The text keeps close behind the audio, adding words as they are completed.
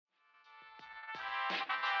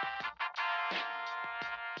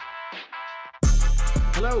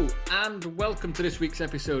Hello and welcome to this week's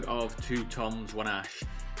episode of Two Toms, One Ash.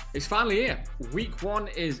 It's finally here. Week 1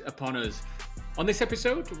 is upon us. On this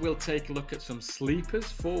episode, we'll take a look at some sleepers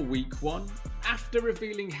for Week 1 after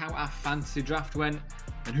revealing how our fantasy draft went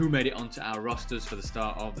and who made it onto our rosters for the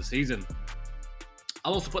start of the season.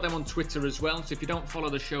 I'll also put them on Twitter as well, so if you don't follow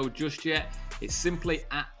the show just yet, it's simply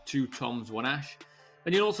at Two Toms, One Ash.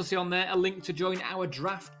 And you'll also see on there a link to join our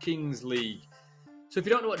DraftKings League. So if you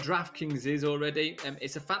don't know what DraftKings is already,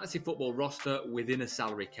 it's a fantasy football roster within a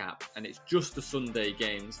salary cap, and it's just the Sunday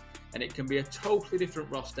games, and it can be a totally different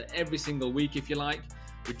roster every single week if you like,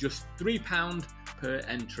 with just £3 per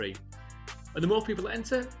entry. And the more people that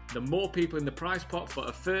enter, the more people in the prize pot for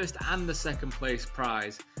a first and the second place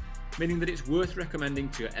prize, meaning that it's worth recommending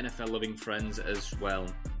to your NFL-loving friends as well.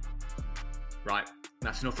 Right,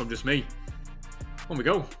 that's enough from just me. On we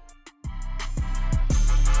go.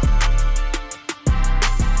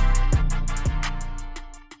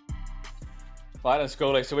 Right then,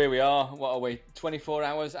 Scully, so here we are. What are we, 24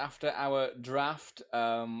 hours after our draft?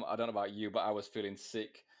 I don't know about you, but I was feeling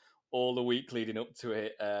sick all the week leading up to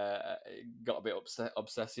it. Got a bit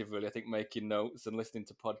obsessive, really. I think making notes and listening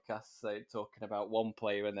to podcasts talking about one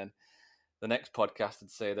player, and then the next podcast would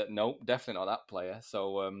say that, nope, definitely not that player.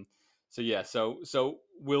 So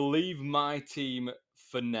we'll leave my team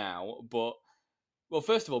for now. But, well,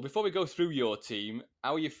 first of all, before we go through your team,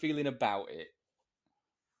 how are you feeling about it?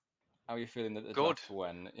 How are you feeling that the draft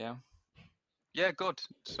went? Yeah? Yeah, good.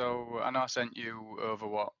 So I know I sent you over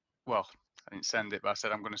I didn't send it, but I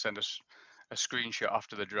said I'm going to send us a screenshot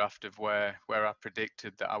after the draft of where I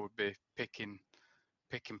predicted that I would be picking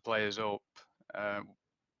players up,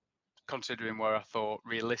 considering where I thought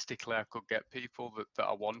realistically I could get people that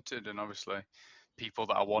I wanted, and obviously people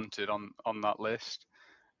that I wanted on that list.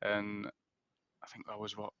 And I think I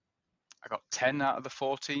got 10 out of the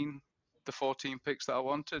 14 picks that I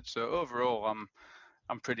wanted. So overall,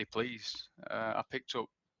 I'm pretty pleased. I picked up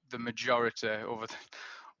the majority over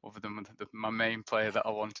my main player that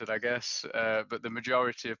I wanted, I guess. But the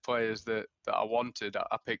majority of players that I wanted,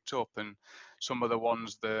 I picked up, and some of the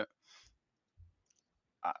ones that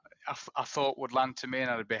I thought would land to me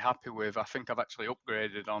and I'd be happy with, I think I've actually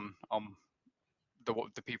upgraded on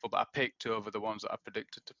the people that I picked over the ones that I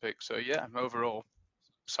predicted to pick. So yeah, I'm overall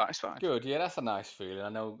satisfied. Good, yeah, that's a nice feeling. I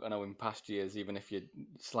know in past years, even if you're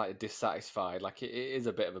slightly dissatisfied, like it is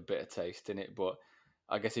a bit of a bitter taste in it, but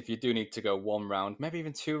I guess if you do need to go one round, maybe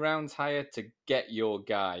even 2 rounds higher to get your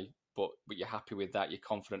guy, but you're happy with that, you're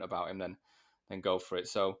confident about him, then go for it.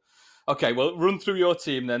 So, okay, well, run through your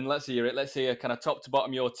team then. Let's hear it. Let's hear kind of top to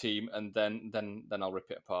bottom your team, and then I'll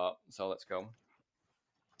rip it apart. So let's go.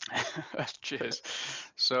 Cheers.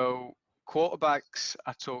 So quarterbacks,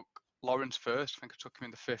 I took Lawrence first. I think I took him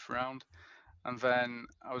in the 5th round. And then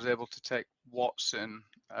I was able to take Watson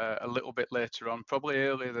a little bit later on, probably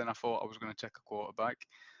earlier than I thought I was going to take a quarterback.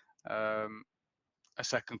 A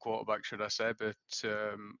second quarterback, should I say, but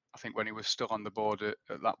I think when he was still on the board at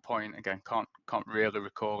that point, again, can't really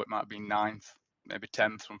recall. It might have been 9th, maybe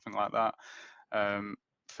 10th, something like that.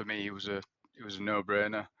 For me, it was a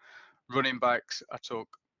no-brainer. Running backs, I took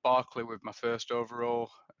Barkley with my first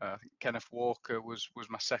overall. I think Kenneth Walker was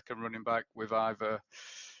my second running back, with either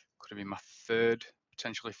could have been my 3rd,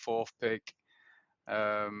 potentially 4th pick.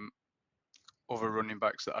 Other running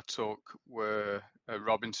backs that I took were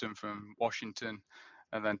Robinson from Washington,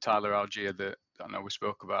 and then Tyler Algier that I know we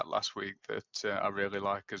spoke about last week that I really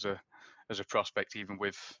like as a prospect, even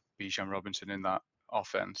with Bijan Robinson in that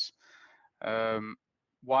offense.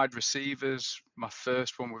 Wide receivers, my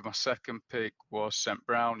first one with my second pick was St.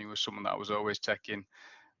 Brown. He was someone that I was always taking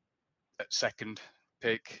at second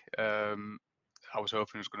pick. I was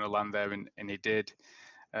hoping he was going to land there, and he did.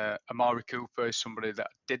 Amari Cooper is somebody that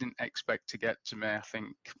I didn't expect to get to me. I think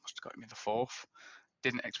must have got me the 4th.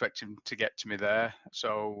 Didn't expect him to get to me there,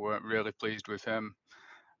 so really pleased with him.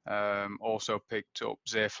 Also picked up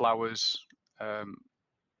Zay Flowers.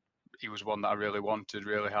 He was one that I really wanted,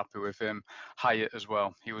 really happy with him. Hyatt as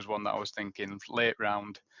well. He was one that I was thinking late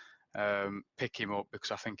round, pick him up,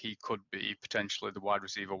 because I think he could be potentially the wide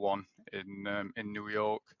receiver 1 in New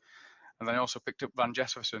York. And then I also picked up Van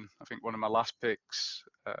Jefferson. I think one of my last picks.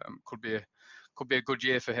 Could be a good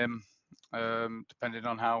year for him, depending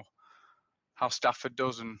on how Stafford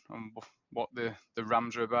does and what the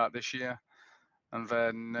Rams are about this year. And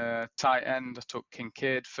then tight end, I took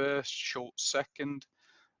Kincaid first, Schultz second.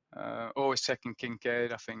 Always taking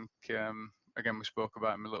Kincaid. I think again we spoke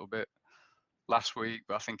about him a little bit last week,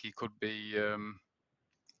 but I think he could be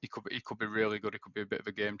he could be really good. He could be a bit of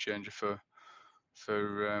a game changer for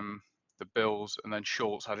the Bills, and then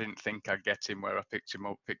Schultz. I didn't think I'd get him where I picked him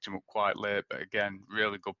up. Picked him up quite late, but again,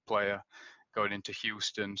 really good player going into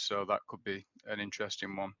Houston, so that could be an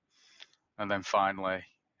interesting one. And then finally,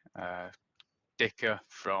 Dicker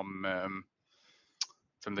from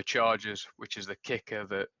the Chargers, which is the kicker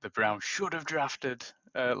that the Browns should have drafted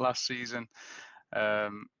last season.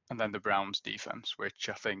 And then the Browns defense, which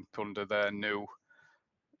I think under their new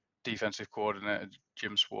defensive coordinator,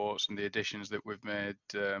 Jim Schwartz, and the additions that we've made,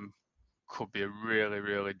 could be a really,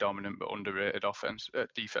 really dominant but underrated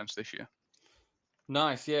defense this year.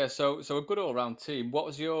 Nice, yeah. So a good all-round team. What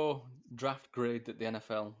was your draft grade that the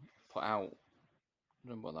NFL put out? I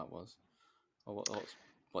don't remember what that was, or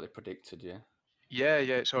what they predicted. Yeah. Yeah,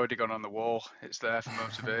 it's already gone on the wall. It's there for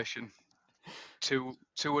motivation.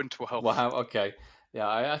 2-12. Wow. Okay. Yeah,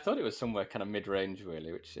 I thought it was somewhere kind of mid-range,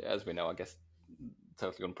 really, which, as we know, I guess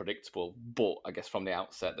totally unpredictable. But I guess from the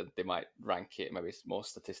outset that they might rank it maybe more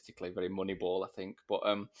statistically, very Moneyball, I think. But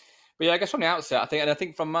yeah, I guess from the outset, I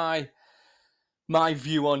think from my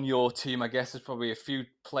view on your team, I guess there's probably a few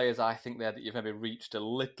players I think there that you've maybe reached a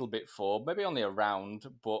little bit for, maybe only a round,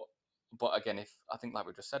 but again, if I think like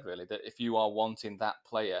we just said, really, that if you are wanting that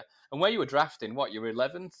player, and where you were drafting, what you were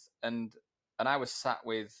 11th, and I was sat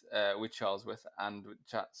with Charlesworth and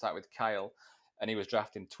sat with Kyle, and he was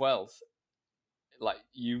drafting 12th. Like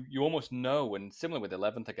you almost know, and similar with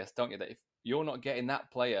 11th, I guess, don't you? That if you're not getting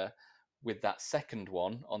that player with that second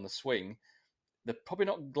one on the swing, they're probably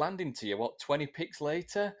not landing to you. What 20 picks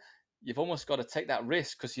later, you've almost got to take that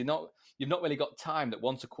risk because you've not really got time. That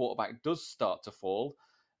once a quarterback does start to fall,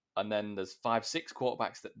 and then there's 5-6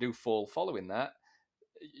 quarterbacks that do fall following that,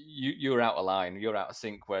 you're out of line, you're out of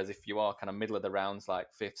sync. Whereas if you are kind of middle of the rounds, like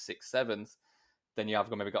 5th, 6th, 7th, then you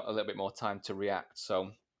have maybe got a little bit more time to react.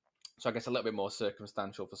 So I guess a little bit more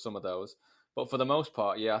circumstantial for some of those. But for the most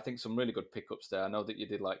part, yeah, I think some really good pickups there. I know that you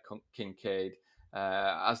did like Kincaid,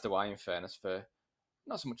 as do I, in fairness, for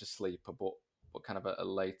not so much a sleeper, but kind of a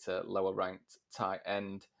later, lower ranked tight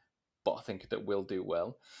end. But I think that will do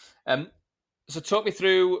well. So talk me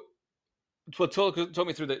through. Well, talk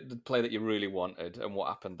me through the play that you really wanted and what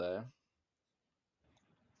happened there.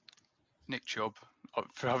 Nick Chubb,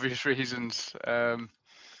 for obvious reasons,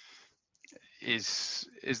 is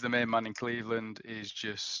the main man in Cleveland. Is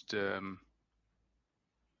just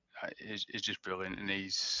brilliant, and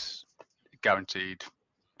he's guaranteed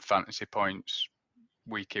fantasy points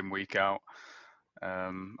week in, week out.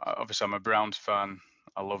 Obviously, I'm a Browns fan.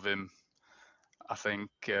 I love him. I think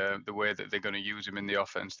the way that they're going to use him in the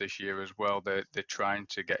offense this year as well, they're trying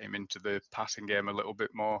to get him into the passing game a little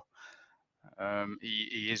bit more.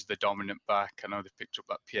 He is the dominant back. I know they've picked up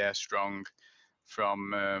that Pierre Strong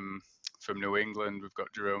from New England. We've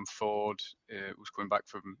got Jerome Ford, who's coming back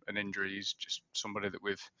from an injury. He's just somebody that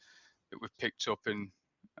we've picked up in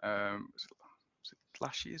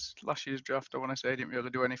last year's draft. I want to say, didn't really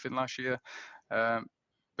do anything last year,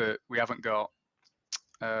 but we haven't got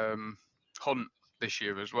Hunt this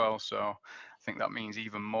year as well. So I think that means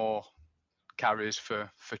even more carries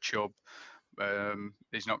for Chubb.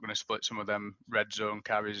 He's not going to split some of them red zone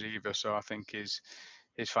carries either. So I think his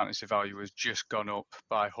fantasy value has just gone up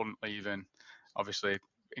by Hunt leaving. Obviously,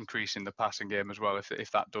 increasing the passing game as well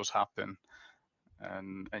if that does happen.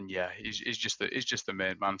 And yeah, he's just the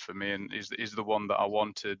main man for me, and he's the one that I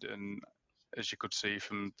wanted. And as you could see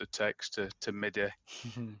from the text to Midi,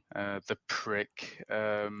 the prick.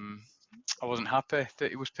 I wasn't happy that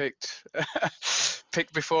he was picked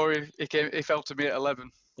before he fell to me at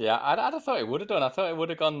 11. Yeah, I'd have thought it would have done. I thought it would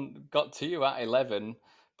have got to you at 11,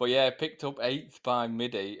 but yeah, picked up 8th by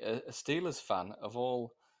Midi, a Steelers fan of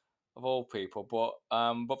all people. But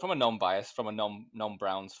from a non-bias, from a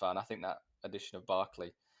non-Browns fan, I think that addition of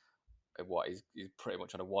Barkley, he's pretty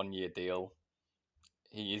much on a 1-year deal.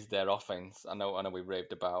 He is their offense. I know we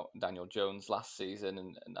raved about Daniel Jones last season,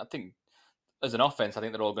 and I think as an offense, I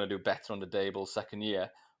think they're all going to do better under Dable's second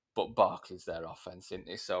year. But Barkley's their offense, isn't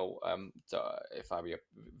he? So if I be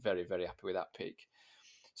very, very happy with that pick.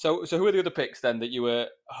 So who are the other picks then that you were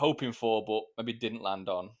hoping for but maybe didn't land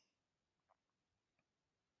on?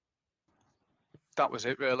 That was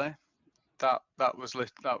it, really. That was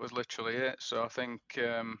literally it. So I think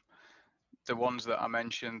the ones that I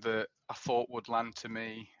mentioned that I thought would land to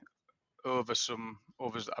me over some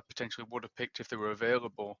others that I potentially would have picked if they were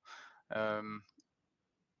available, I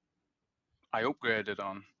upgraded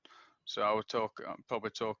on. So I'm probably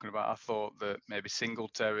talking about. I thought that maybe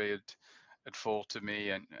Singletary had fall to me,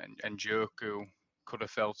 and Njoku could have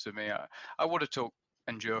fell to me. I would have took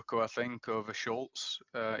Njoku, I think, over Schultz.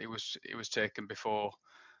 It was taken before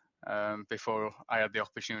I had the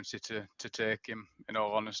opportunity to take him. In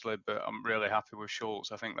all honesty, but I'm really happy with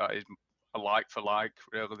Schultz. I think that is a like for like.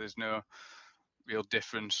 Really, there's no real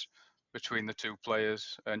difference between the two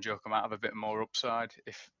players, and Joker might have a bit more upside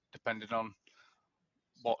if depending on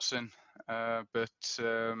Watson. But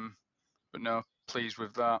no, pleased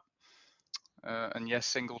with that. And yes,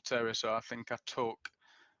 Singletary. So I think I took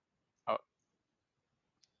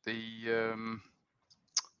the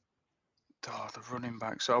the running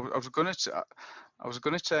back. So I was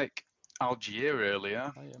gonna take Algier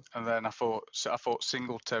earlier, Oh, yeah. and then I thought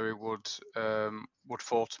Singletary would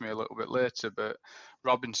fall to me a little bit later, but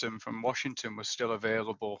Robinson from Washington was still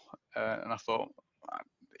available, and I thought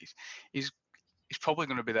he's he's, he's probably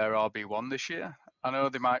going to be their RB1 this year. I know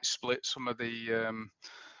they might split some of the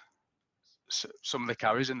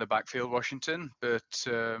carries in the backfield, Washington, but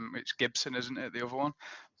it's Gibson, isn't it, the other one?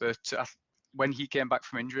 But when he came back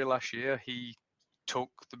from injury last year, he took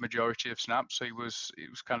the majority of snaps, so he was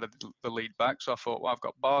kind of the lead back. So I thought, well, I've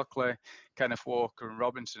got Barkley, Kenneth Walker, and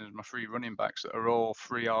Robinson as my three running backs that are all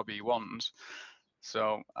three RB1s.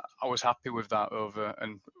 So I was happy with that over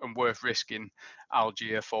and worth risking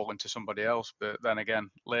Algier falling to somebody else. But then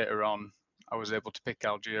again, later on, I was able to pick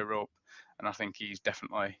Algier up, and I think he's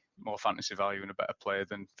definitely more fantasy value and a better player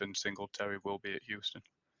than Singletary will be at Houston.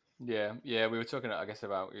 Yeah, yeah. We were talking, I guess,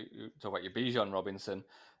 about you talk about your Bijan Robinson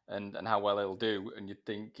and how well he'll do, and you'd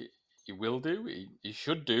think he will do, he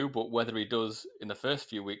should do, but whether he does in the first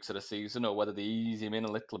few weeks of the season or whether they ease him in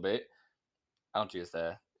a little bit, Algiers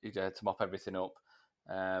there. He's there to mop everything up.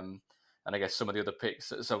 And I guess some of the other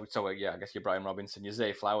picks. So yeah, I guess your Brian Robinson, your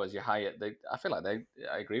Zay Flowers, your Hyatt. I feel like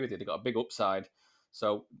I agree with you. They got a big upside.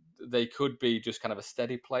 So they could be just kind of a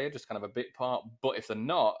steady player, just kind of a bit part. But if they're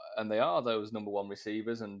not, and they are those number one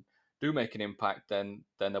receivers and do make an impact, then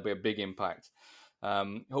there'll be a big impact.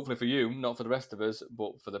 Hopefully for you, not for the rest of us,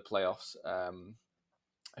 but for the playoffs.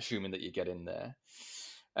 Assuming that you get in there.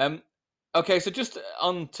 Okay, so just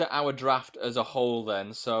on to our draft as a whole,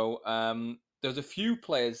 then. So there's a few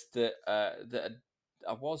players that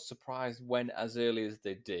I was surprised went as early as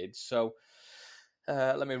they did. So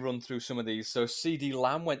let me run through some of these. So CD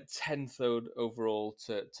Lamb went 10th overall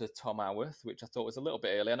to Tom Howarth, which I thought was a little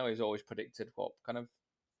bit early. I know he's always predicted kind of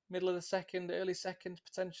middle of the second, early second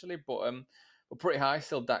potentially, but pretty high.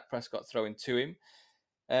 Still, Dak Prescott throwing to him.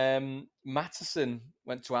 Mattison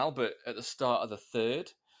went to Albert at the start of the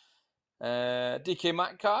third. DK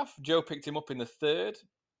Metcalf, Joe picked him up in the third.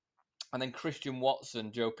 And then Christian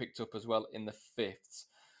Watson, Joe picked up as well in the fifth.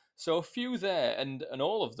 So a few there, and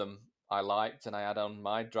all of them I liked, and I had on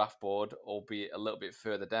my draft board, albeit a little bit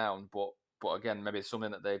further down. But again, maybe it's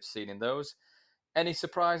something that they've seen in those. Any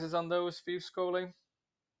surprises on those for you, Scully?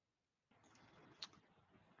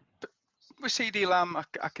 With CD Lamb,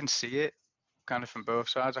 I can see it kind of from both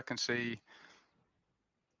sides. I can see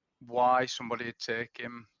why somebody would take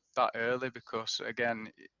him that early because,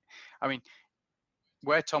 again, I mean,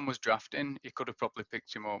 where Tom was drafting, he could have probably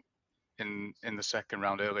picked him up in the second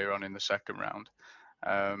round, earlier on in the second round.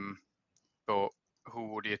 But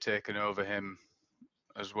who would he have taken over him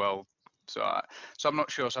as well? So I'm not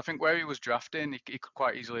sure. So I think where he was drafting, he could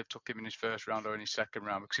quite easily have took him in his first round or in his second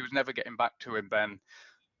round because he was never getting back to him then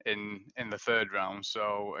in the third round.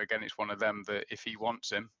 So again, it's one of them that if he wants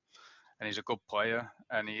him and he's a good player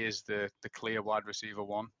and he is the clear wide receiver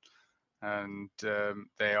one, and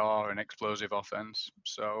they are an explosive offense.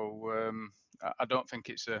 So I don't think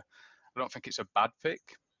it's a bad pick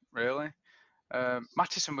really.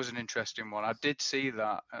 Mattison was an interesting one. I did see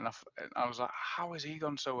that, and I was like, how has he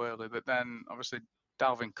gone so early? But then obviously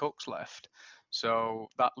Dalvin Cook's left, so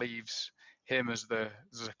that leaves him as the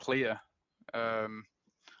clear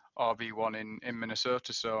RB1 in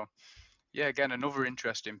Minnesota. So yeah, again another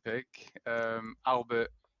interesting pick. Albert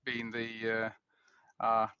being the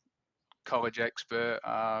college expert,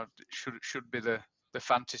 should be the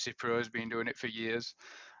fantasy pro, has been doing it for years.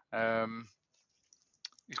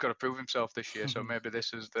 He's got to prove himself this year. So maybe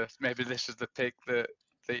this is the pick that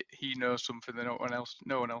he knows something that no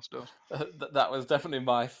one else does. That was definitely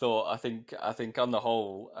my thought. I think on the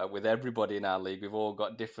whole, with everybody in our league, we've all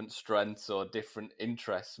got different strengths or different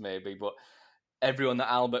interests, maybe. But everyone that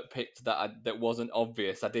Albert picked that wasn't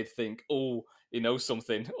obvious, I did think, oh, he knows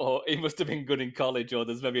something, or he must have been good in college, or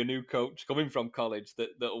there's maybe a new coach coming from college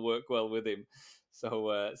that'll work well with him.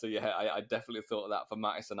 So yeah, I definitely thought of that for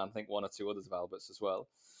Mattison, and I think one or two others of Albert's as well.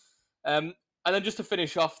 And then just to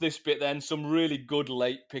finish off this bit, then some really good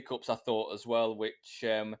late pickups I thought as well, which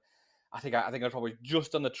I think I was probably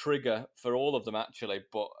just on the trigger for all of them actually,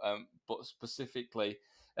 but specifically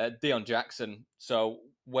Deion Jackson. So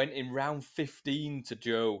went in round 15 to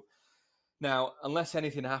Joe. Now, unless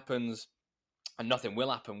anything happens and nothing will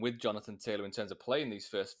happen with Jonathan Taylor in terms of playing these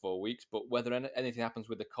first 4 weeks. But whether anything happens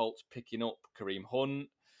with the Colts picking up Kareem Hunt,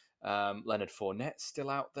 Leonard Fournette's still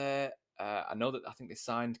out there. I think they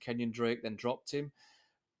signed Kenyon Drake, then dropped him.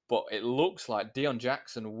 But it looks like Deion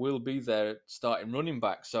Jackson will be their starting running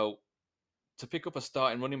back. So to pick up a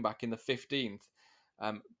starting running back in the 15th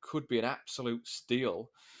could be an absolute steal.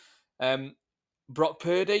 Brock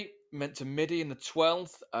Purdy meant to midi in the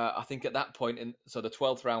 12th. I think at that point, so the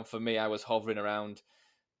 12th round for me, I was hovering around,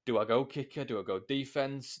 do I go kicker? Do I go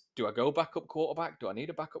defense? Do I go backup quarterback? Do I need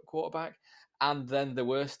a backup quarterback? And then there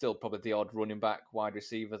were still probably the odd running back, wide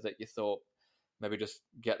receiver that you thought maybe just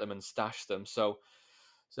get them and stash them. So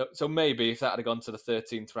maybe if that had gone to the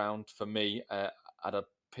 13th round for me, I'd have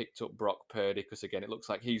picked up Brock Purdy because again, it looks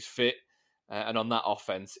like he's fit. And on that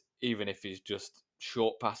offense, even if he's just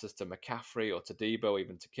short passes to McCaffrey or to Debo,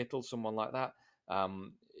 even to Kittle, someone like that,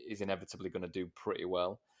 is inevitably going to do pretty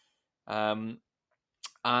well. And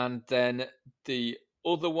then the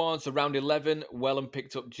other ones, so round 11, Wellham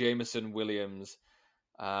picked up Jameson Williams.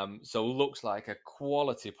 So looks like a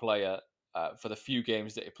quality player for the few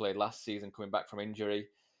games that he played last season coming back from injury.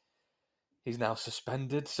 He's now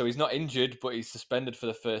suspended, so he's not injured, but he's suspended for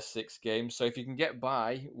the first 6 games. So if you can get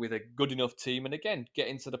by with a good enough team, and again, get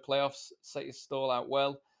into the playoffs, set your stall out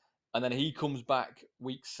well, and then he comes back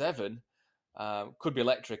week 7, could be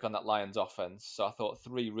electric on that Lions offense. So I thought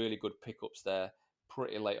 3 really good pickups there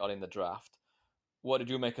pretty late on in the draft. What did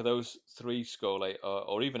you make of those 3, Scully,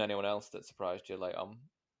 or even anyone else that surprised you late on?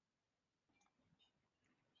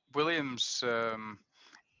 Williams,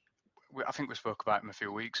 I think we spoke about him a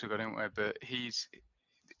few weeks ago, didn't we? But his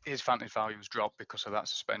fantasy value was dropped because of that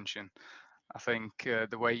suspension. I think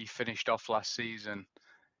the way he finished off last season,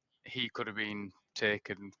 he could have been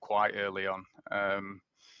taken quite early on.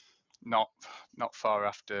 Not far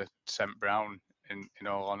after St. Brown, in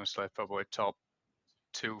all honesty, probably top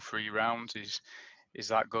 2-3 rounds. He's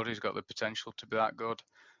that good. He's got the potential to be that good.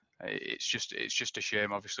 It's just a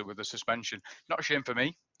shame, obviously, with the suspension. Not a shame for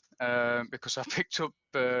me, because I picked up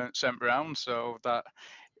St. Brown, so that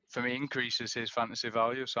for me increases his fantasy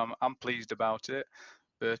value. So I'm pleased about it.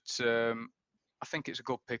 But I think it's a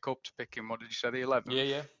good pick up to pick him. What did you say, the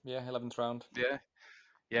 11th? Yeah, 11th round.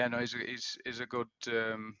 Yeah. No, he's a good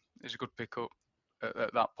pick up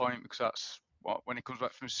at that point, because that's when he comes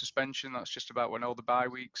back from suspension. That's just about when all the bye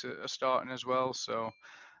weeks are starting as well. So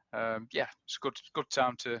it's a good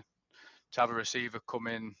time to have a receiver come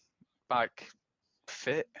in back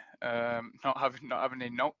fit, not having any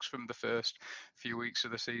knocks from the first few weeks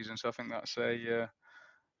of the season. So I think that's a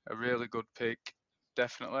really good pick,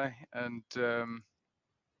 definitely. And who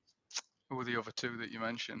were the other 2 that you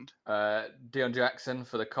mentioned? Deion Jackson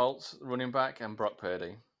for the Colts, running back, and Brock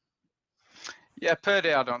Purdy. Yeah,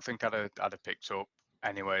 Purdy, I don't think I'd have picked up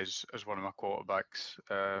anyways as one of my quarterbacks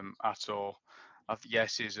at all.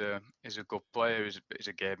 Yes, he's a good player. He's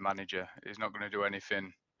a game manager. He's not going to do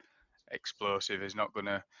anything explosive. You're not going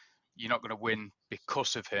to win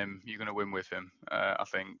because of him. You're going to win with him. I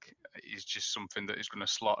think he's just something that is going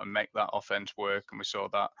to slot and make that offense work. And we saw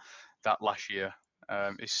that last year.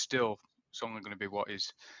 It's only going to be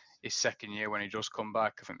his second year when he does come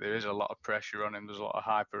back. I think there is a lot of pressure on him. There's a lot of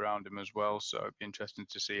hype around him as well. So it'd be interesting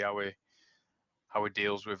to see how he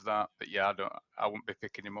deals with that. But yeah, I wouldn't be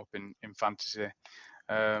picking him up in fantasy.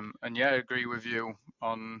 And yeah, I agree with you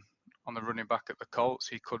on the running back at the Colts.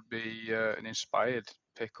 He could be an inspired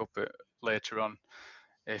pick up later on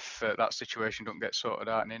if that situation don't get sorted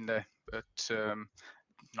out in Indy. But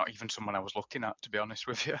not even someone I was looking at, to be honest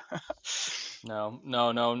with you. No,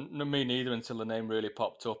 me neither. Until the name really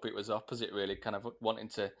popped up, it was opposite, really, kind of wanting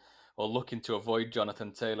to or looking to avoid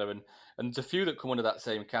Jonathan Taylor, and there's a few that come under that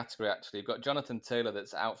same category. Actually, you've got Jonathan Taylor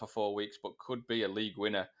that's out for 4 weeks, but could be a league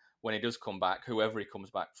winner when he does come back, whoever he comes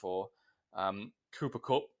back for. Cooper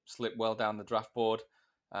Kupp slipped well down the draft board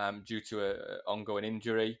due to an ongoing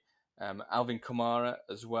injury. Alvin Kamara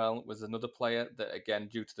as well was another player that, again,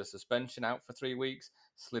 due to the suspension, out for 3 weeks,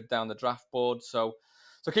 slid down the draft board. So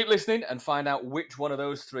keep listening and find out which one of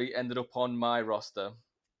those 3 ended up on my roster.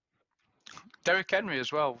 Derrick Henry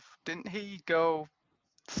as well. Didn't he go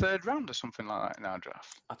 3rd round or something like that in our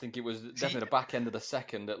draft? I think it was definitely the back end of the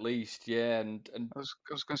 2nd at least, yeah. And I was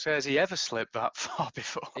going to say, has he ever slipped that far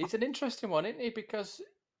before? he's an interesting one, isn't he? Because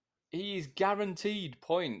he's guaranteed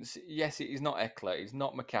points. Yes, he's not Eckler, he's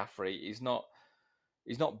not McCaffrey, he's not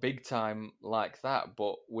big time like that.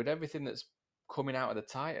 But with everything that's coming out of the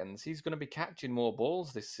Titans, he's going to be catching more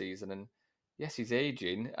balls this season. And yes, he's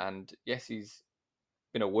aging, and yes, he's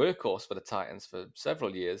been a workhorse for the Titans for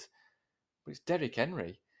several years. But it's Derrick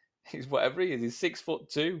Henry. He's whatever he is. He's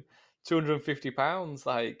 6'2", 250 pounds.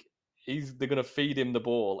 Like, they're gonna feed him the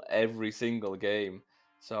ball every single game.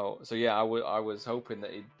 So yeah, I was hoping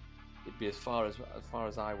that he'd be as far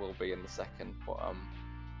as I will be in the second, but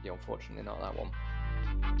yeah, unfortunately not that one.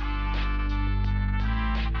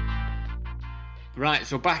 Right,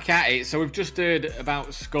 so back at it. So we've just heard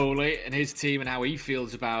about Scully and his team and how he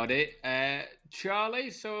feels about it.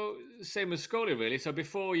 Charlie, so same as Scully, really. So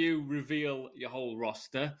before you reveal your whole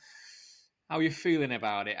roster, how are you feeling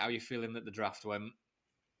about it? How are you feeling that the draft went?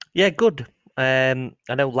 Yeah, good. I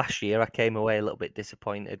know last year I came away a little bit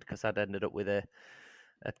disappointed because I'd ended up with a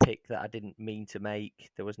pick that I didn't mean to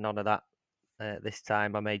make. There was none of that this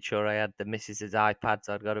time. I made sure I had the missus's iPads.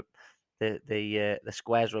 I'd got the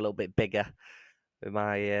squares were a little bit bigger with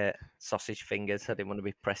my sausage fingers. I didn't want to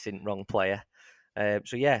be pressing wrong player.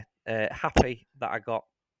 So yeah, happy that I got.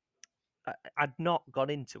 I'd not gone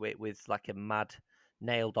into it with like a mad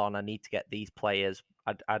nailed on. I need to get these players.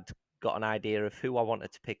 I'd got an idea of who I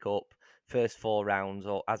wanted to pick up first 4 rounds,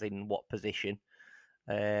 or as in what position,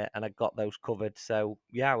 and I got those covered. So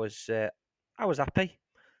yeah, I was happy.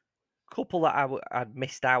 Couple that I'd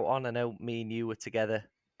missed out on. I know me and you were together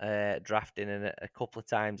drafting, and a couple of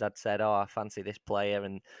times I'd said, "Oh, I fancy this player,"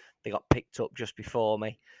 and they got picked up just before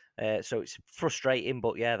me. So it's frustrating,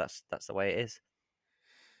 but yeah, that's the way it is.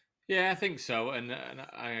 Yeah, I think so, and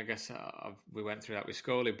I guess we went through that with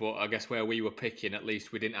Scully, but I guess where we were picking, at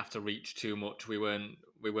least we didn't have to reach too much. We weren't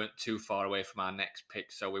too far away from our next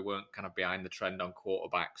pick, so we weren't kind of behind the trend on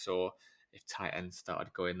quarterbacks or if tight ends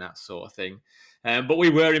started going, that sort of thing. But we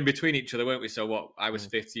were in between each other, weren't we? So what? I was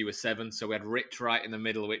fifth, you were seventh, so we had Rich right in the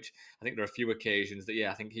middle, which I think there are a few occasions that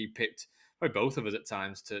I think he picked probably both of us at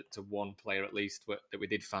times to one player at least that we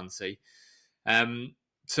did fancy.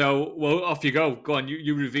 So, well, off you go. Go on.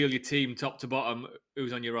 You reveal your team top to bottom.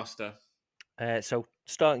 Who's on your roster? So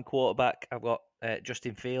starting quarterback, I've got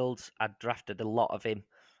Justin Fields. I drafted a lot of him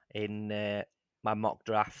in my mock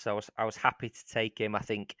draft, so I was happy to take him. I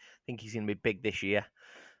think he's going to be big this year.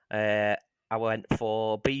 I went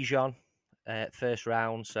for Bijan first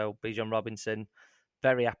round, so Bijan Robinson.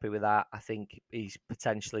 Very happy with that. I think he's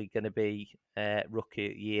potentially going to be rookie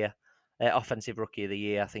of the year, offensive rookie of the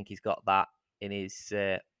year. I think he's got that in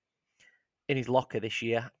his locker this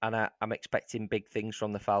year, and I'm expecting big things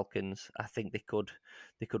from the Falcons. I think they could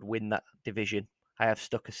win that division. I have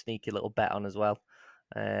stuck a sneaky little bet on as well.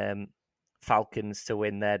 Falcons to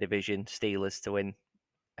win their division, Steelers to win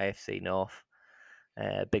AFC North.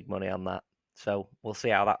 Big money on that. So we'll see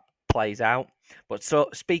how that plays out. But so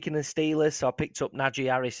speaking of Steelers, so I picked up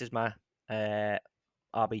Najee Harris as my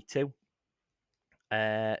RB2.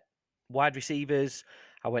 Wide receivers,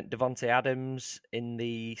 I went Devontae Adams in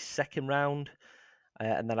the second round,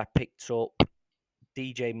 and then I picked up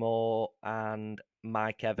DJ Moore and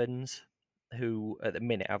Mike Evans, who at the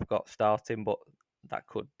minute I've got starting, but that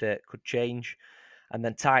could change. And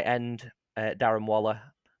then tight end Darren Waller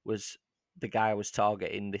was the guy I was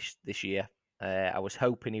targeting this year. I was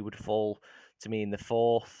hoping he would fall to me in the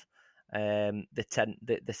fourth. There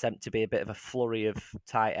seemed to be a bit of a flurry of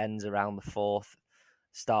tight ends around the fourth,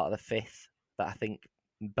 start of the fifth, that I think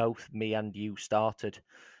both me and you started.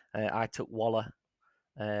 I took Waller,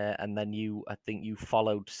 and then I think you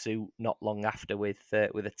followed suit not long after with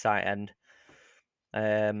a tight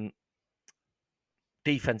end.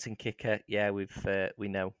 Defense and kicker, yeah, we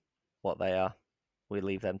know what they are. We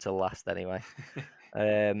leave them till last anyway.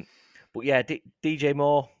 But yeah, DJ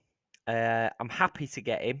Moore, I'm happy to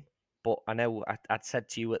get him, but I know I'd said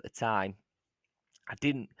to you at the time, I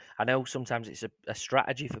didn't. I know sometimes it's a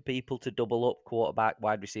strategy for people to double up quarterback,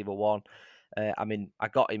 wide receiver one. I mean, I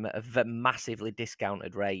got him at a massively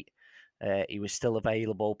discounted rate. He was still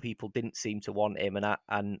available. People didn't seem to want him, and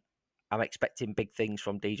I'm expecting big things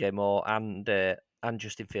from DJ Moore and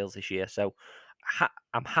Justin Fields this year. So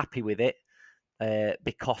I'm happy with it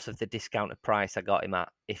because of the discounted price I got him at.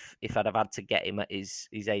 If I'd have had to get him at his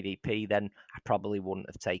ADP, then I probably wouldn't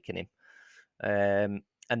have taken him.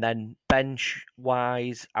 And then bench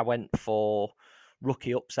wise, I went for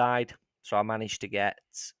rookie upside. So I managed to get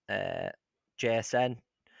JSN,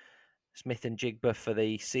 Smith and Jigba for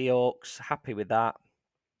the Seahawks. Happy with that.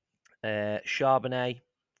 Charbonnet,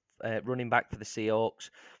 running back for the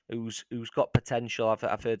Seahawks, who's got potential.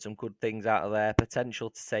 I've heard some good things out of there.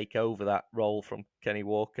 Potential to take over that role from Kenny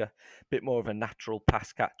Walker. Bit more of a natural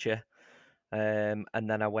pass catcher. And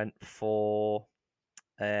then I went for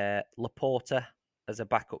Laporta as a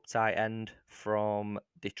backup tight end from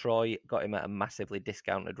Detroit. Got him at a massively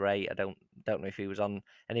discounted rate. I don't know if he was on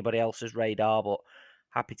anybody else's radar, but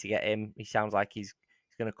happy to get him. He sounds like he's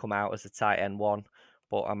going to come out as a tight end one,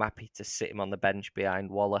 but I'm happy to sit him on the bench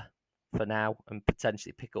behind Waller. for now and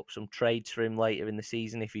potentially pick up some trades for him later in the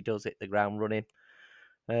season if he does hit the ground running.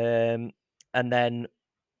 And then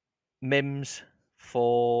Mims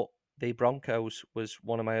for the Broncos was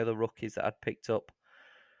one of my other rookies that I'd picked up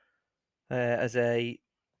as a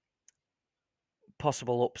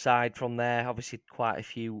possible upside from there. Obviously, quite a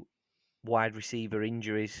few wide receiver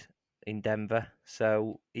injuries in Denver,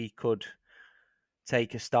 so he could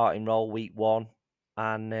take a starting role week 1,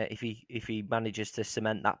 and if he manages to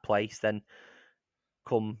cement that place, then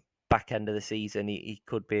come back end of the season, he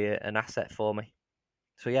could be an asset for me.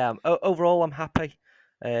 So yeah, overall I'm happy,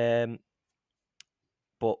 but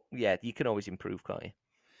yeah, you can always improve, can't you?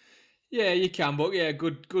 Yeah, you can, but yeah,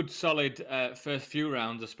 good, solid first few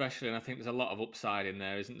rounds, especially, and I think there's a lot of upside in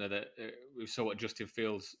there, isn't there? That we saw what Justin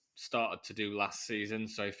Fields started to do last season.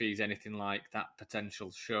 So if he's anything like that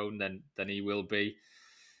potential shown, then he will be.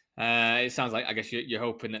 It sounds like, I guess you're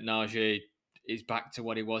hoping that Najee is back to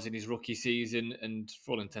what he was in his rookie season, and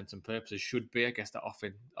for all intents and purposes should be. I guess that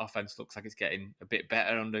offense looks like it's getting a bit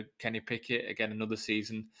better under Kenny Pickett. Again, another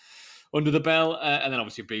season under the bell, and then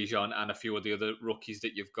obviously Bijan and a few of the other rookies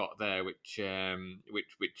that you've got there, which even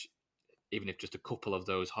if just a couple of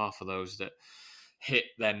those, half of those that hit,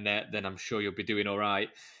 then I'm sure you'll be doing all right.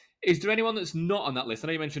 Is there anyone that's not on that list? I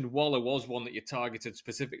know you mentioned Waller was one that you targeted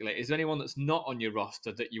specifically. Is there anyone that's not on your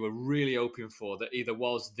roster that you were really hoping for, that either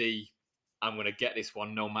was I'm going to get this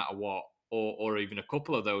one no matter what, or even a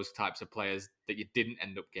couple of those types of players that you didn't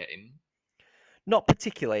end up getting? Not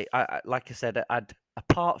particularly. Like I said,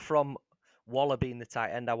 apart from Waller being the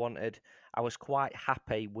tight end I wanted, I was quite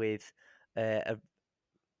happy with a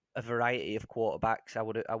variety of quarterbacks. I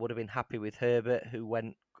would have been happy with Herbert, who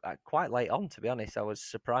went quite late on. To be honest, I was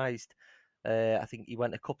surprised. I think he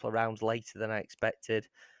went a couple of rounds later than I expected.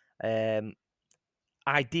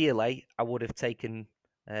 Ideally, I would have taken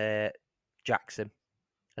Jackson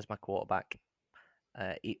as my quarterback.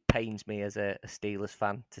 It pains me as a Steelers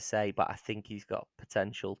fan to say, but I think he's got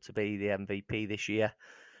potential to be the MVP this year.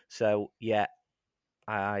 So yeah,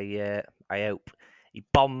 I hope he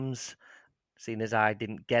bombs, seeing as I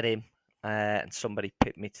didn't get him, and somebody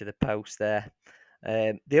picked me to the post there.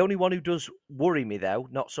 The only one who does worry me, though,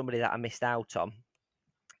 not somebody that I missed out on,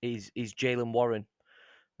 is Jalen Warren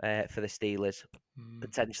for the Steelers,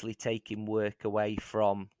 potentially taking work away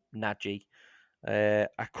from Najee.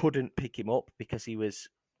 I couldn't pick him up because he was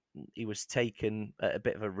taken at a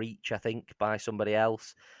bit of a reach, I think, by somebody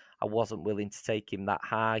else. I wasn't willing to take him that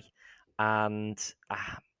high, and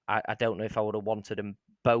I don't know if I would have wanted them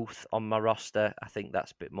both on my roster. I think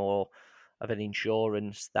that's a bit more of an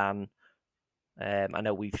insurance than I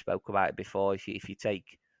know we've spoke about it before. If you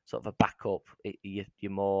take sort of a backup,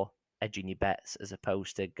 you're more edging your bets as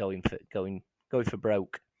opposed to going for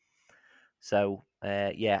broke. So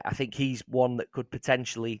yeah, I think he's one that could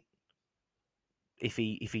potentially, if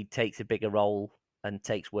he takes a bigger role and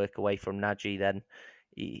takes work away from Najee, then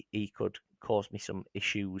he could cause me some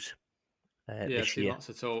issues this year. Lots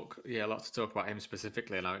of talk. Yeah, lots of talk about him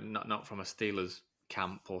specifically, and not from a Steelers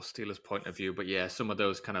camp or Steelers point of view, but yeah, some of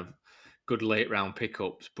those kind of good late round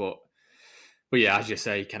pickups. But yeah, as you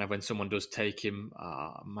say, kind of when someone does take him,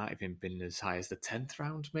 might have even been as high as the 10th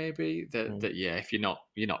round, maybe. That yeah, if you're not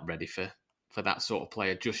ready for that sort of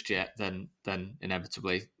player just yet, then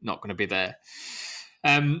inevitably not going to be there.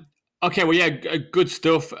 Okay, well, yeah, good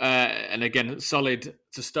stuff. And again, solid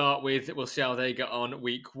to start with. We'll see how they get on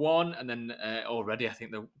week 1. And then already, I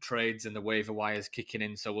think the trades and the waiver wires kicking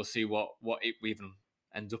in. So we'll see what it even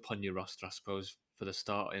ends up on your roster, I suppose, for the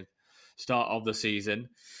start of the season.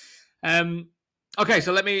 Okay,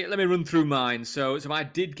 so let me run through mine. So I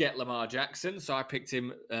did get Lamar Jackson. So I picked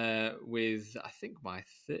him with, I think, my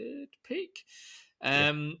 3rd pick.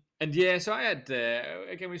 And yeah, so I had,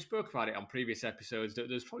 again, we spoke about it on previous episodes, that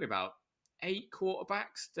there's probably about 8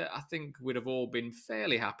 quarterbacks that I think would have all been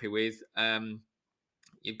fairly happy with.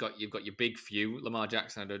 You've got your big few. Lamar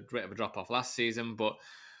Jackson had a bit of a drop off last season, but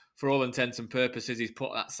for all intents and purposes, he's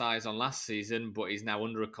put that size on last season, but he's now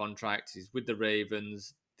under a contract. He's with the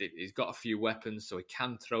Ravens. He's got a few weapons, so he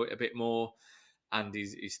can throw it a bit more, and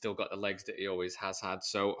he's still got the legs that he always has had.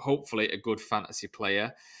 So hopefully a good fantasy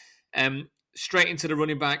player. Straight into the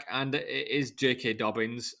running back, and it is J.K.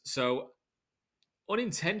 Dobbins. So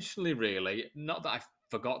unintentionally, really, not that I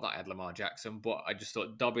forgot that I had Lamar Jackson, but I just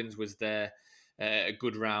thought Dobbins was there a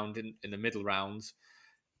good round in the middle rounds.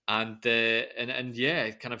 And yeah,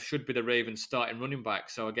 it kind of should be the Ravens starting running back.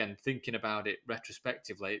 So again, thinking about it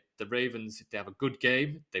retrospectively, the Ravens, if they have a good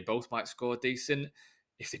game, they both might score decent.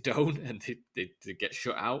 If they don't, and they get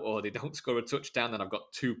shut out, or they don't score a touchdown, then I've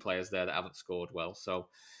got 2 players there that haven't scored well. So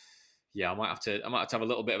yeah, I might have to have a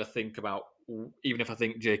little bit of a think about, even if I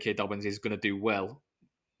think J.K. Dobbins is going to do well,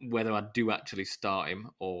 whether I do actually start him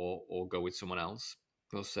or go with someone else.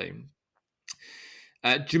 We'll see.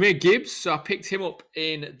 Jameer Gibbs, so I picked him up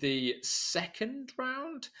in the second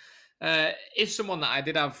round. Is someone that I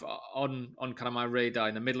did have on kind of my radar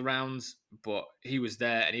in the middle rounds, but he was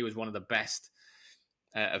there and he was one of the best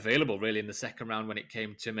available really in the second round when it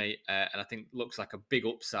came to me, and I think looks like a big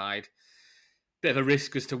upside. Bit of a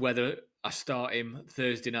risk as to whether I start him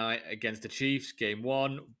Thursday night against the Chiefs, game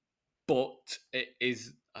one, but it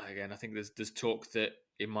is, again, I think there's talk that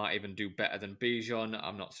he might even do better than Bijan.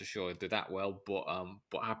 I'm not so sure he'll do that well,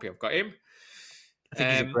 but happy I've got him. I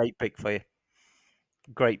think he's a great pick for you.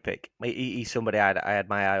 Great pick. He's somebody I had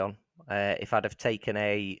my eye on. If I'd have taken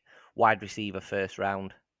a wide receiver first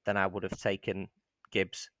round, then I would have taken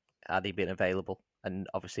Gibbs had he been available. And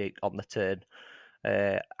obviously on the turn,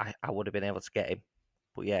 I would have been able to get him.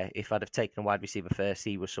 But yeah, if I'd have taken a wide receiver first,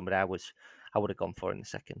 he was somebody I would have gone for in the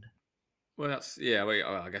second. Well, that's, yeah.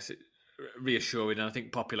 Well, I guess it reassuring, and I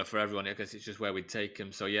think popular for everyone. I guess it's just where we'd take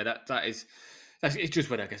him. So yeah, it's just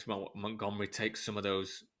where I guess Montgomery takes some of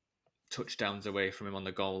those touchdowns away from him on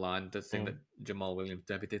the goal line. The thing that Jamal Williams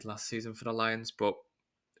maybe did last season for the Lions, but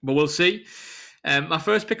we'll see. My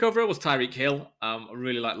first pick overall was Tyreek Hill. I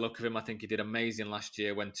really like the look of him. I think he did amazing last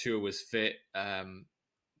year when Tua was fit.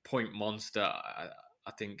 Point monster.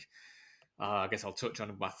 I think. I guess I'll touch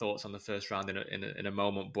on my thoughts on the first round in a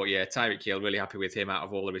moment. But yeah, Tyreek Hill, really happy with him out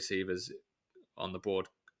of all the receivers on the board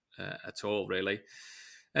at all, really.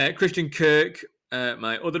 Christian Kirk,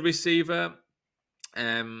 my other receiver.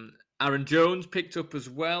 Aaron Jones picked up as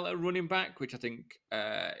well a running back, which I think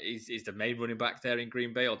is the main running back there in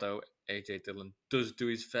Green Bay, although AJ Dillon does do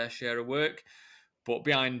his fair share of work. But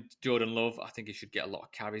behind Jordan Love, I think he should get a lot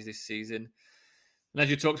of carries this season. And as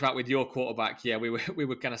you talked about with your quarterback, yeah, we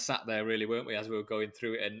were kind of sat there really, weren't we, as we were going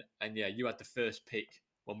through it? And yeah, you had the first pick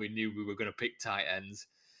when we knew we were going to pick tight ends.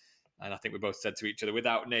 And I think we both said to each other,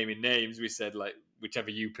 without naming names, we said, like, whichever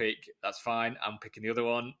you pick, that's fine. I'm picking the other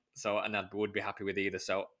one. So, and I would be happy with either.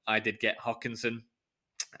 So I did get Hockenson.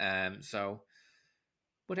 So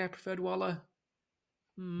would I have preferred Waller?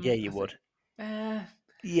 Yeah, you would.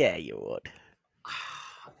 Yeah, you would.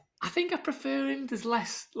 I think I prefer him. There's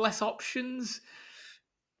less options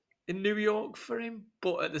in New York for him,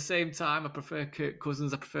 but at the same time, I prefer Kirk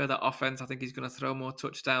Cousins. I prefer that offense. I think he's going to throw more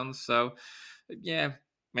touchdowns. So, yeah,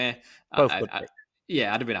 meh. Both good.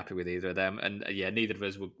 Yeah, I'd have been happy with either of them. And yeah, neither of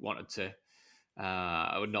us wanted to.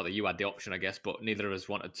 Not that you had the option, I guess, but neither of us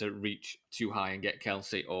wanted to reach too high and get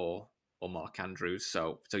Kelsey or Mark Andrews.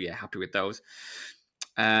 So yeah, happy with those.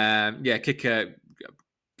 Yeah, kicker.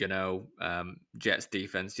 Jets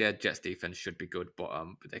defense. Yeah, Jets defense should be good, but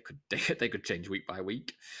they could change week by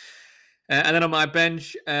week. And then on my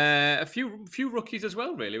bench, a few rookies as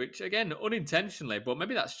well, really, which again unintentionally, but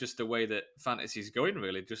maybe that's just the way that fantasy is going.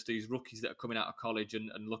 Really, just these rookies that are coming out of college and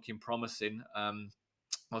looking promising.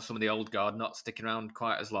 Or some of the old guard not sticking around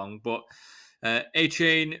quite as long, but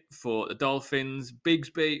A-Chain for the Dolphins,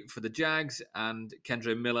 Bigsby for the Jags, and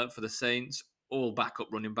Kendre Miller for the Saints. All backup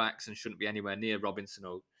running backs and shouldn't be anywhere near Robinson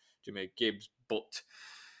or Jameer Gibbs, but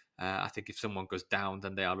I think if someone goes down,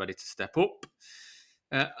 then they are ready to step up.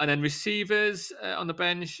 And then receivers on the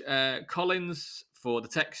bench, Collins for the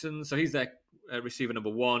Texans. So he's their receiver number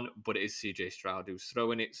one, but it is CJ Stroud who's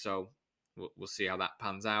throwing it. So we'll see how that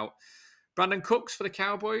pans out. Brandon Cooks for the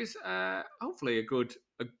Cowboys. Hopefully a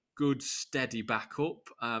good steady backup.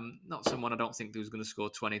 Not someone I don't think who's going to score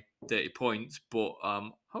 20, 30 points, but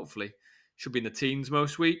hopefully should be in the teens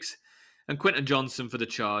most weeks. And Quentin Johnson for the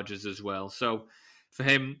Chargers as well. So for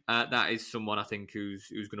him, that is someone I think who's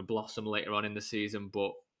going to blossom later on in the season,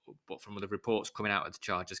 but from the reports coming out of the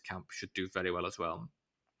Chargers camp, should do very well as well.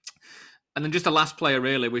 And then just the last player,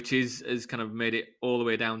 really, which has kind of made it all the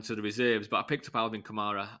way down to the reserves. But I picked up Alvin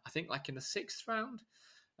Kamara, I think, like in the 6th round.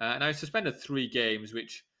 And I suspended 3 games,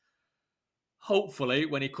 which hopefully,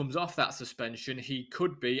 when he comes off that suspension, he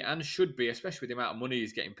could be and should be, especially with the amount of money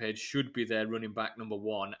he's getting paid, should be their running back number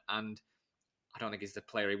 1. And I don't think he's the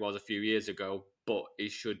player he was a few years ago, but he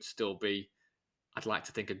should still be, I'd like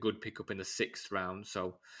to think, a good pickup in the 6th round.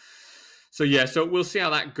 So yeah, so we'll see how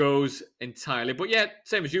that goes entirely. But yeah,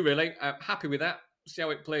 same as you, really. Happy with that. See how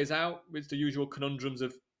it plays out with the usual conundrums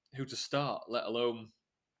of who to start, let alone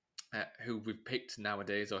who we've picked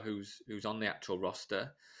nowadays or who's on the actual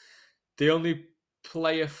roster. The only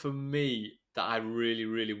player for me that I really,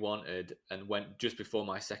 really wanted and went just before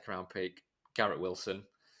my 2nd round pick, Garrett Wilson.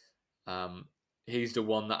 He's the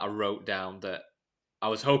one that I wrote down that I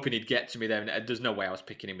was hoping he'd get to me there. And there's no way I was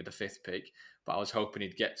picking him with the 5th pick, but I was hoping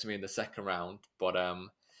he'd get to me in the 2nd round. But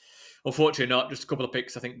unfortunately not. Just a couple of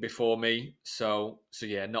picks, I think, before me. So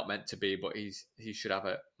yeah, not meant to be. But he should have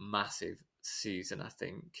a massive season, I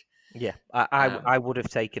think. Yeah, I would have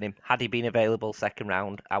taken him had he been available second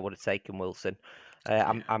round. I would have taken Wilson.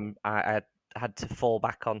 I had to fall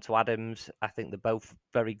back onto Adams. I think they're both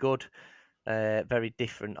very good, very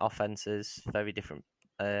different offenses, very different.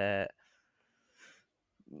 I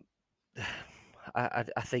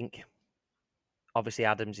think obviously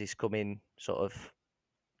Adams is coming sort of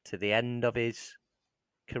to the end of his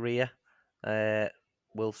career.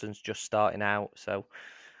 Wilson's just starting out, so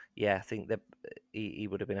yeah, I think that he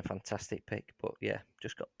would have been a fantastic pick, but yeah,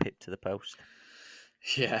 just got pipped to the post.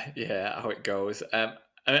 Yeah, how it goes.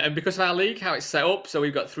 And because of our league, how it's set up, so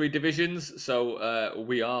we've got 3 divisions. So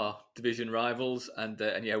we are division rivals, and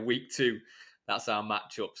yeah, week 2, that's our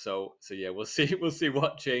matchup. So yeah, we'll see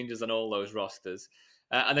what changes on all those rosters.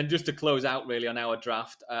 And then just to close out really on our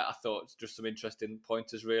draft, I thought just some interesting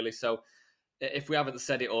pointers really. So if we haven't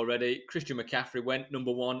said it already, Christian McCaffrey went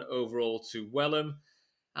number 1 overall to Wellham.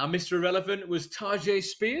 Our Mr. Irrelevant was Tajay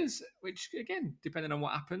Spears, which, again, depending on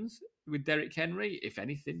what happens with Derrick Henry, if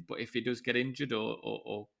anything, but if he does get injured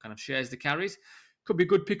or kind of shares the carries, could be a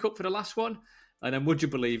good pickup for the last one. And then, would you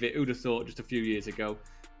believe it, who'd have thought just a few years ago,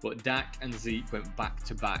 but Dak and Zeke went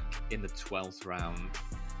back-to-back in the 12th round.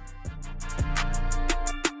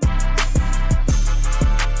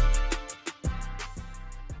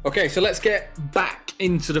 Okay, so let's get back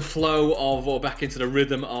into the flow of, or back into the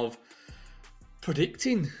rhythm of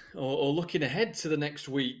predicting or looking ahead to the next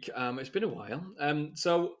week. It's been a while.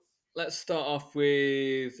 So let's start off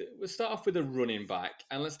with a running back,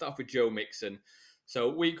 and let's start off with Joe Mixon. So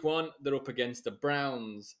week 1, they're up against the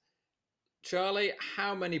Browns. Charlie,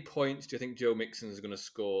 how many points do you think Joe Mixon is going to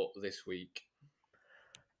score this week?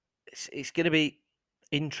 It's going to be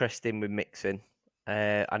interesting with Mixon.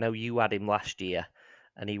 I know you had him last year,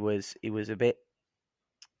 and he was a bit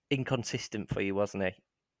inconsistent for you, wasn't he?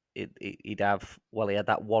 He had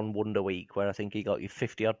that one wonder week where I think he got you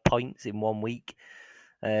 50 odd points in 1 week,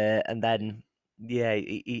 and then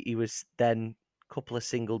he was then a couple of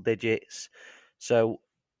single digits. So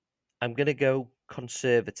I'm going to go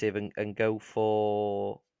conservative and go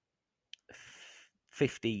for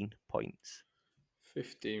 15 points.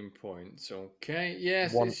 15 points. Okay.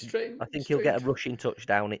 Yes, One, it's straight. I think he'll get a rushing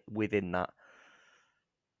touchdown within that.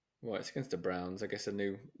 Well, it's against the Browns. I guess a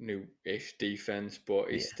new-ish defense,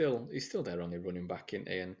 but he's still their only running back, isn't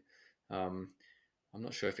he? And I'm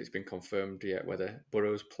not sure if it's been confirmed yet whether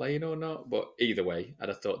Burrow's playing or not. But either way, I'd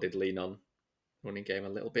have thought they'd lean on running game a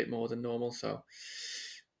little bit more than normal. So,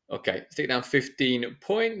 okay, stick down 15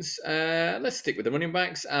 points. Let's stick with the running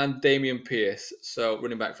backs and Damian Pierce. So,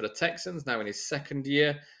 running back for the Texans, now in his second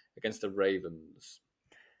year against the Ravens.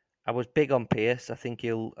 I was big on Pierce. I think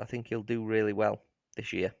he'll do really well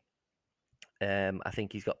this year. I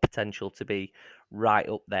think he's got potential to be right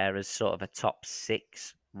up there as sort of a top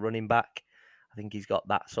 6 running back. I think he's got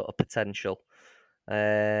that sort of potential.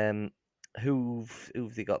 Who've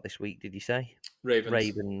they got this week? Did you say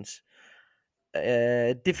Ravens?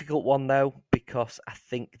 Difficult one though, because I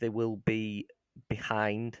think they will be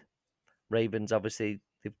behind. Ravens, obviously,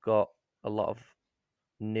 they've got a lot of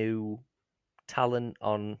new talent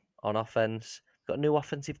on offense. Got a new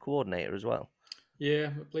offensive coordinator as well.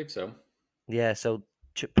 Yeah, I believe so. Yeah, so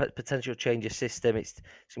potential change of system. It's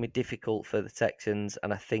going to be difficult for the Texans,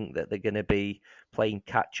 and I think that they're going to be playing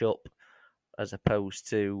catch up as opposed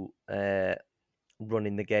to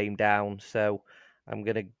running the game down. So I'm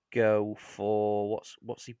going to go for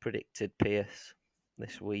what's he predicted, Pierce,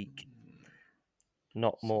 this week?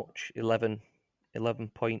 Not much.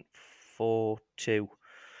 11.42.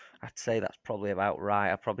 I'd say that's probably about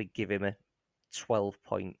right. I'd probably give him a 12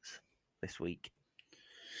 points this week.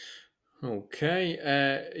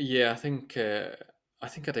 Okay. Yeah, I think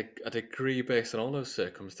I'd agree based on all those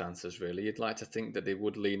circumstances. Really, you'd like to think that they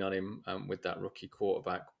would lean on him with that rookie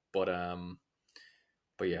quarterback, but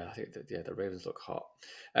yeah, I think that the Ravens look hot.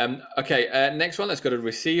 Okay, next one. Let's go to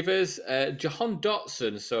receivers. Jahan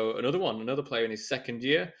Dotson. So another player in his second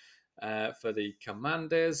year for the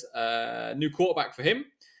Commanders. New quarterback for him,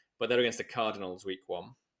 but they're against the Cardinals week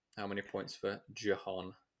 1. How many points for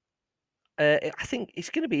Jahan? I think it's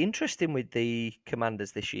going to be interesting with the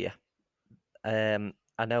Commanders this year. I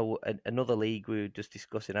know another league we were just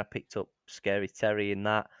discussing, I picked up Scary Terry in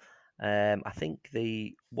that. I think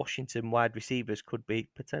the Washington wide receivers could be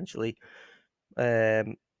potentially,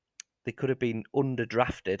 they could have been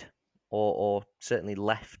underdrafted or certainly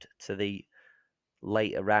left to the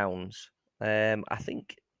later rounds. I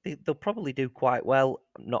think they'll probably do quite well.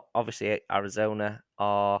 Not obviously Arizona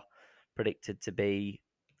are predicted to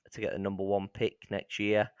get the number 1 pick next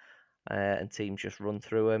year. and teams just run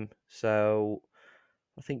through him. So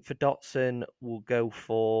I think for Dotson, we'll go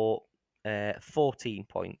for 14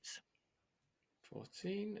 points.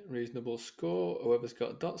 14, reasonable score. Whoever's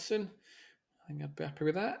got Dotson, I think I'd be happy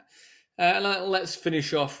with that. And let's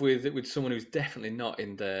finish off with someone who's definitely not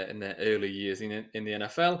in their early years in the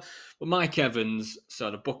NFL, but Mike Evans,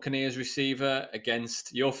 so the Buccaneers receiver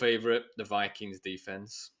against your favourite, the Vikings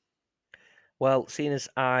defense. Well, seeing as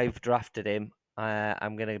I've drafted him,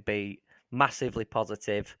 I'm going to be massively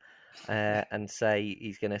positive and say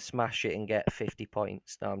he's going to smash it and get 50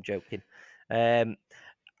 points. No, I'm joking.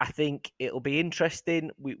 I think it'll be interesting.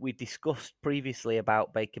 We discussed previously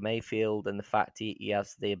about Baker Mayfield and the fact he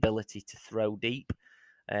has the ability to throw deep,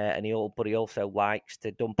 but he also likes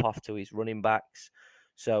to dump off to his running backs.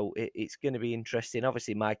 So it's going to be interesting.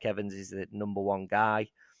 Obviously, Mike Evans is the number one guy.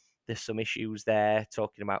 There's some issues there,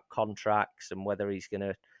 talking about contracts and whether he's going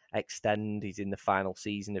to extend. He's in the final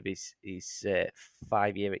season of his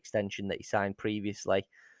 5-year extension that he signed previously.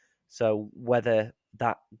 So whether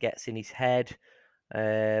that gets in his head.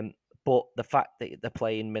 But the fact that they're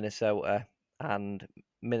playing Minnesota and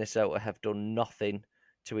Minnesota have done nothing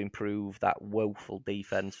to improve that woeful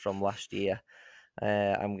defense from last year,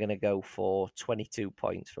 I'm going to go for 22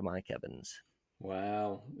 points for Mike Evans.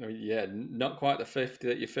 Wow, yeah, not quite the 50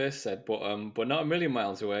 that you first said, but not a million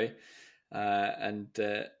miles away. And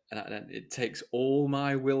it takes all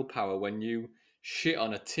my willpower when you shit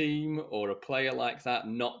on a team or a player like that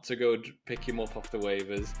not to go pick him up off the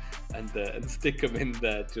waivers and stick him in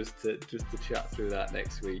there just to chat through that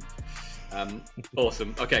next week.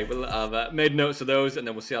 Awesome. Okay, well, I've made notes of those, and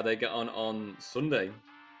then we'll see how they get on Sunday.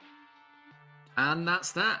 And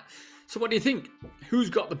that's that. So what do you think? Who's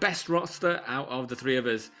got the best roster out of the three of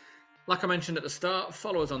us? Like I mentioned at the start,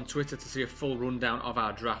 follow us on Twitter to see a full rundown of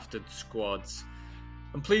our drafted squads.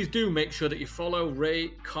 And please do make sure that you follow,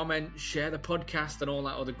 rate, comment, share the podcast and all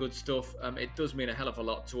that other good stuff. It does mean a hell of a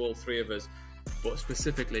lot to all three of us. But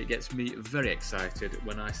specifically, it gets me very excited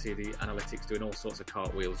when I see the analytics doing all sorts of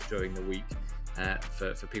cartwheels during the week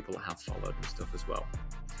for people that have followed and stuff as well.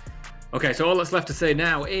 Okay, so all that's left to say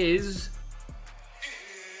now is...